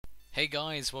Hey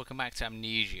guys, welcome back to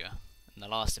Amnesia. In the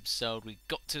last episode, we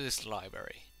got to this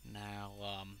library. Now,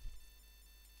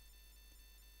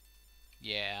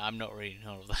 yeah, I'm not reading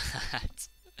all of that.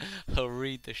 I'll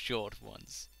read the short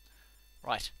ones.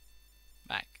 Right,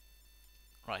 back.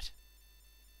 Right.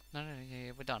 No,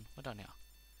 yeah, we're done. We're done here.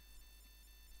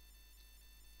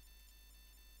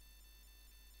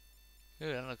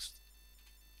 Ooh, that looks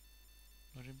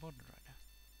not important right now.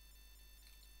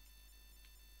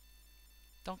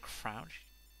 Don't crouch.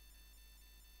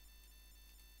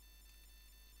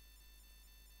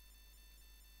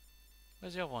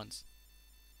 Where's the other ones?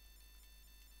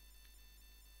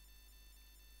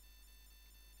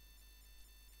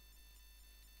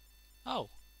 Oh,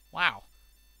 wow.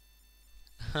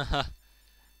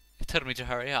 It told me to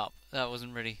hurry up. That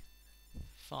wasn't really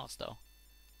fast though.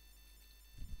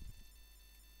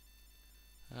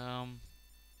 No,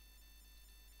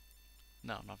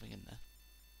 nothing in there.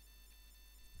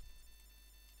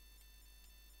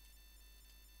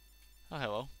 Oh,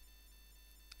 hello.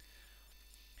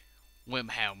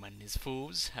 Wimhelm and his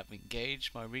fools have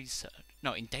engaged my research.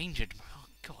 No, endangered. Oh,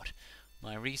 God.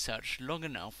 My research long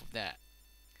enough of their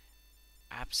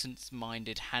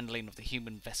absent-minded handling of the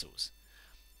human vessels.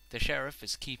 The sheriff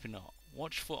is keeping a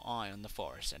watchful eye on the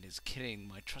forest and is killing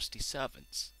my trusty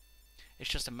servants. It's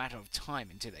just a matter of time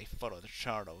until they follow the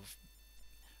trail of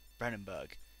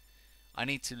Brennenberg. I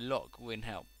need to lock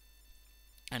Wilhelm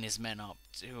and his men up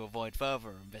to avoid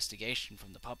further investigation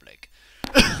from the public.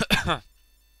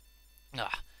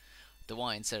 The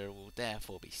wine cellar will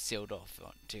therefore be sealed off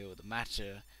until the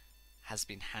matter has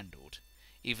been handled.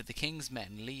 Either the king's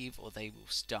men leave or they will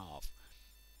starve.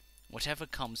 Whatever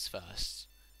comes first,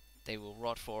 they will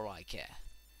rot for all I care.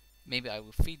 Maybe I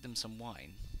will feed them some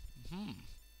wine.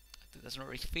 That's not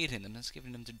really feeding them, that's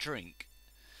giving them to drink.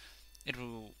 It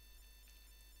will,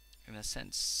 in a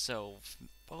sense, solve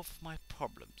both of my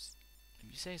problems. If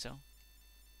you say so.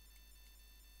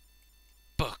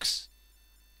 Books!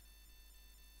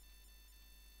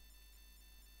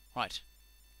 Right.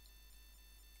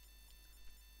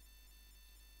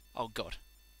 Oh God.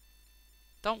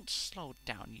 Don't slow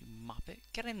down, you muppet.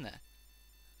 Get in there.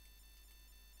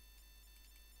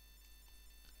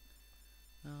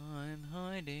 I'm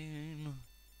hiding.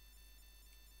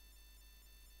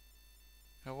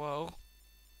 Hello?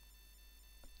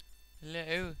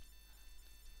 Hello?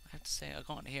 I have to say, I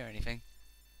can't hear anything.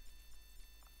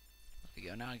 There we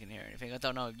go, now I can hear anything. I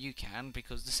don't know if you can,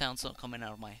 because the sound's not coming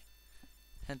out of my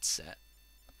headset.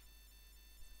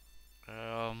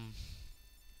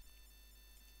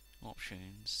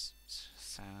 Options,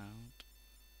 sound.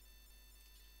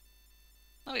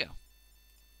 Oh yeah.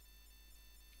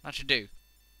 That should do.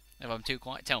 If I'm too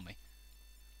quiet, tell me.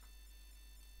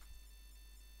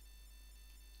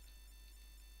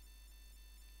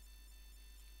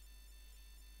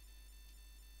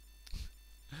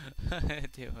 I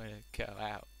do want to go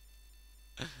out.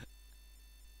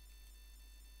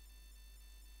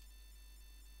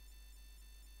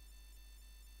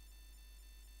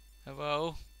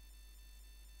 Hello?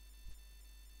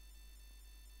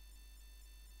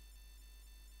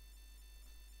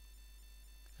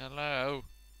 Hello?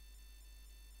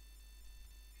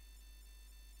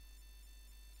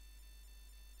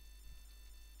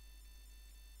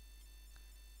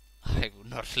 I will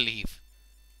not leave.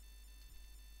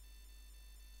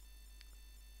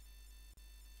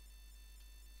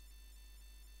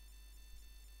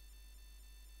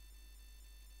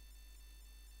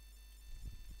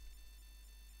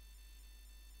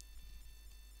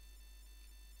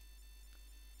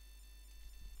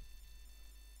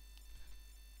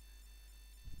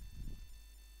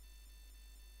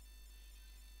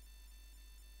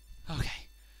 Okay.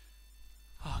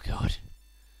 Oh God.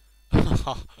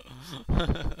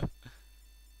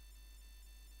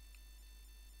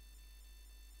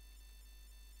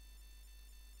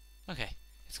 Okay,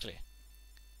 it's clear.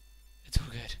 It's all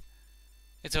good.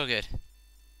 It's all good.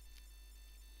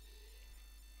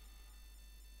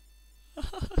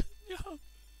 No.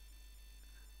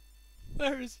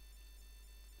 Where is...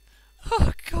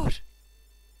 Oh God.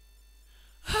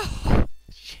 Oh,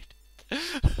 shit.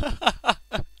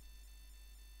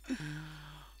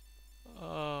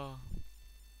 Oh.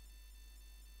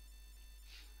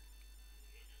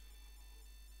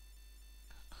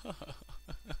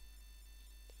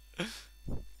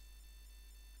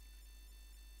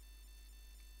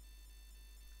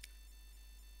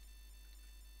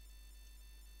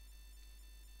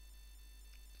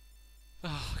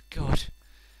 Oh God.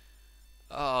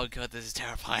 Oh God, this is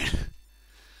terrifying.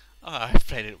 Oh, I've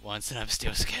played it once and I'm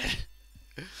still scared.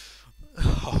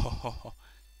 Oh.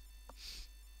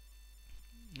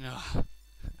 Oh.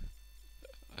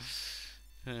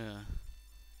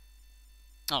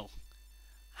 Oh,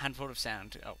 handful of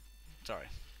sound. Oh, sorry.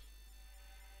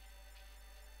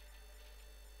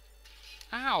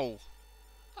 Ow!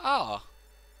 Ah!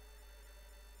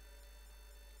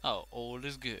 Oh, all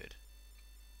is good.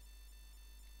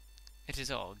 It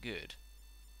is all good.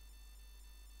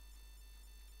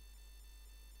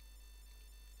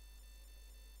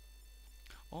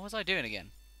 What was I doing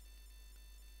again?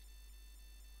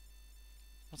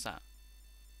 What's that?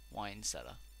 Wine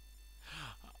cellar.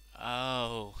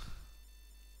 Oh.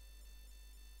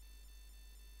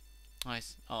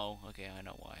 Oh, okay, I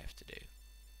know what I have to do.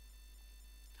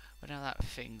 But now that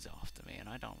thing's after me and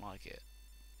I don't like it.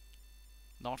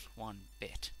 Not one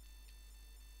bit.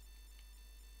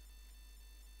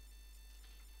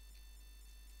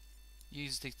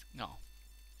 Use the... No.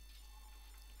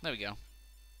 There we go.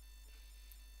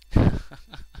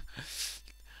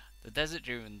 The desert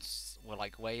dunes were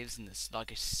like waves in the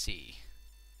sluggish sea,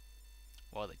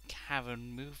 while the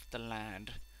cavern moved the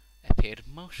land appeared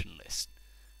motionless,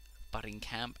 but in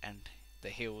camp and the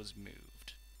hills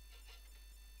moved.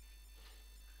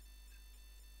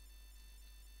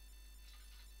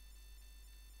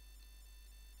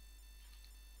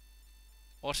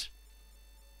 What?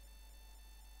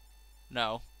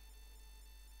 No.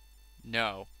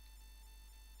 No.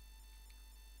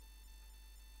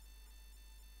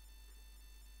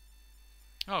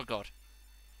 Oh god.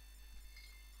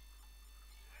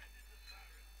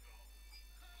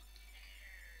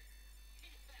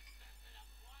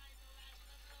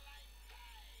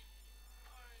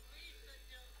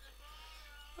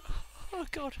 Oh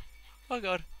god. Oh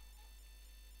god.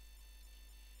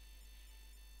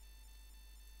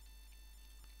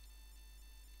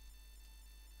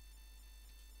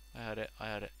 I heard it. I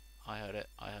heard it. I heard it.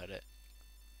 I heard it.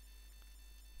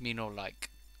 Me no like.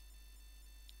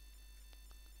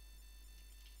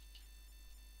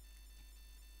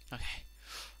 Okay.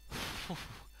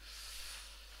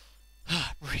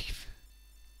 Breathe.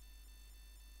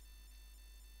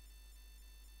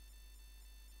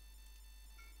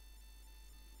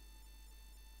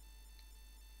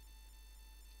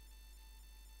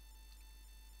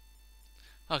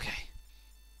 Okay.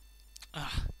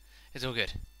 Ah, it's all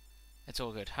good. It's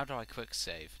all good. How do I quick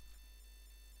save?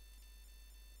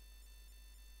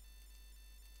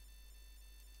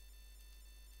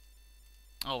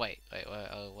 Oh wait,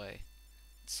 oh wait.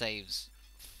 It saves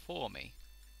for me.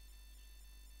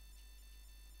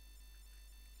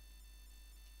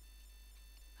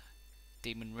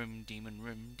 Demon room, demon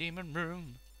room, demon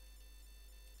room.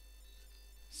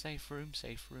 Safe room,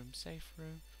 safe room, safe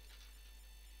room.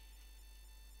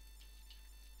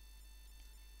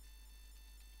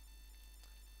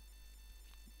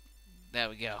 There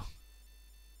we go.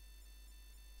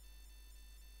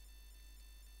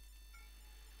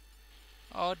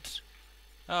 Odd.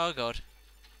 Oh god.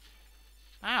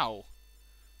 Ow.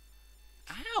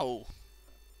 Ow.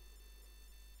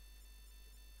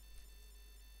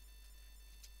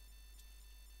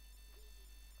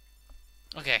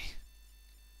 Okay.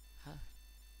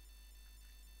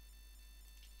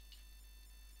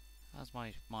 How's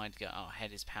my mind go? Oh,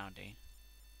 head is pounding.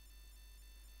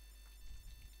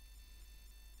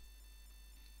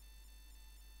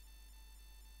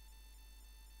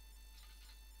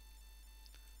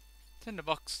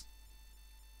 Tinderbox.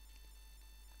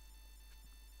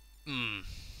 Mmm.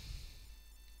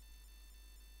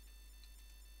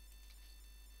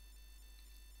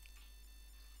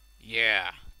 Yeah.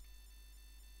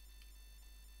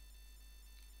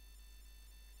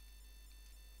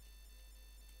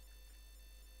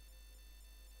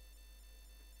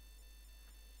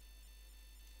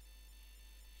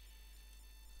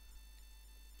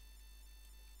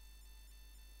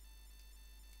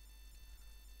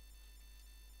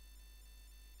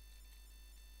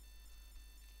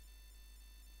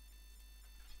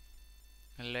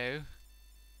 Hello?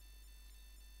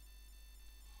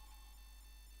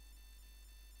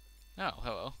 Oh,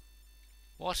 hello.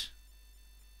 What?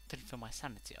 Didn't feel my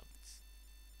sanity up.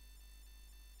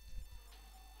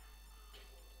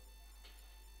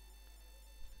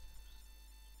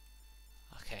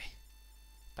 Okay.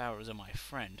 Barrels are my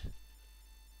friend.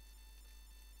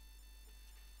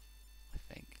 I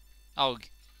think. Oh.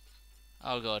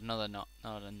 Oh god, no they're not.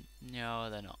 No,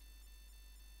 they're not.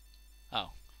 Oh.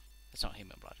 It's not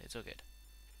human blood. It's all good.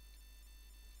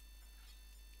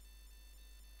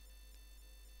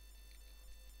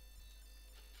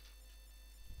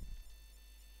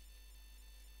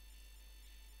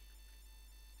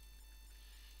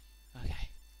 Okay.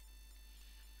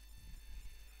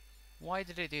 Why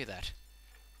did it do that?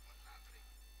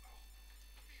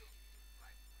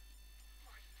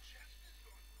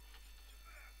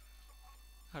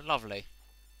 Lovely.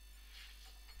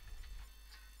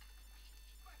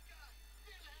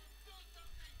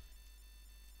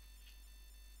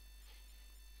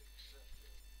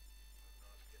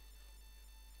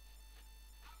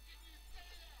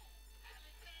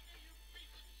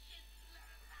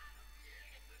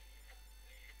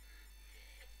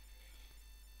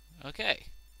 Okay.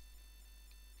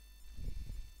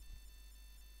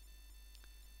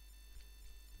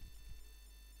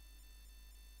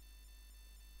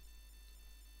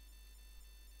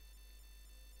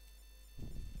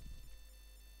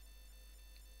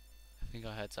 I think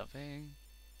I heard something.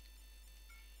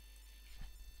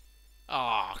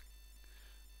 Ah.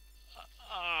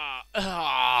 Ah.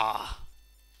 Ah.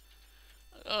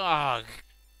 Ah.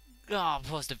 Ah.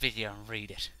 Pause the video and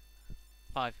read it.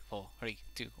 5, 4, 3,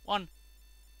 2, 1.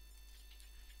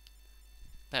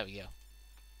 There we go.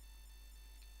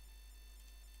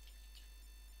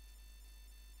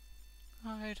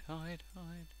 Hide, hide,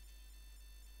 hide.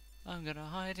 I'm gonna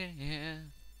hide in here.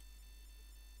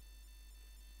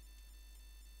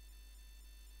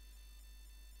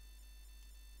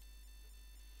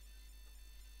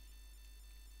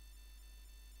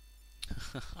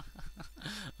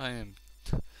 I am.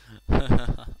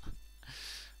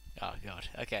 Oh god.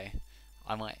 Okay.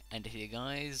 I might end it here,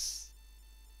 guys.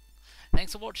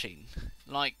 Thanks for watching.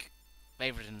 Like,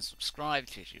 favorite, and subscribe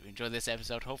if you enjoyed this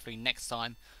episode. Hopefully next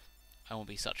time I won't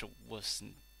be such a wuss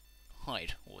and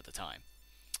hide all the time.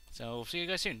 So see you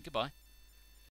guys soon. Goodbye.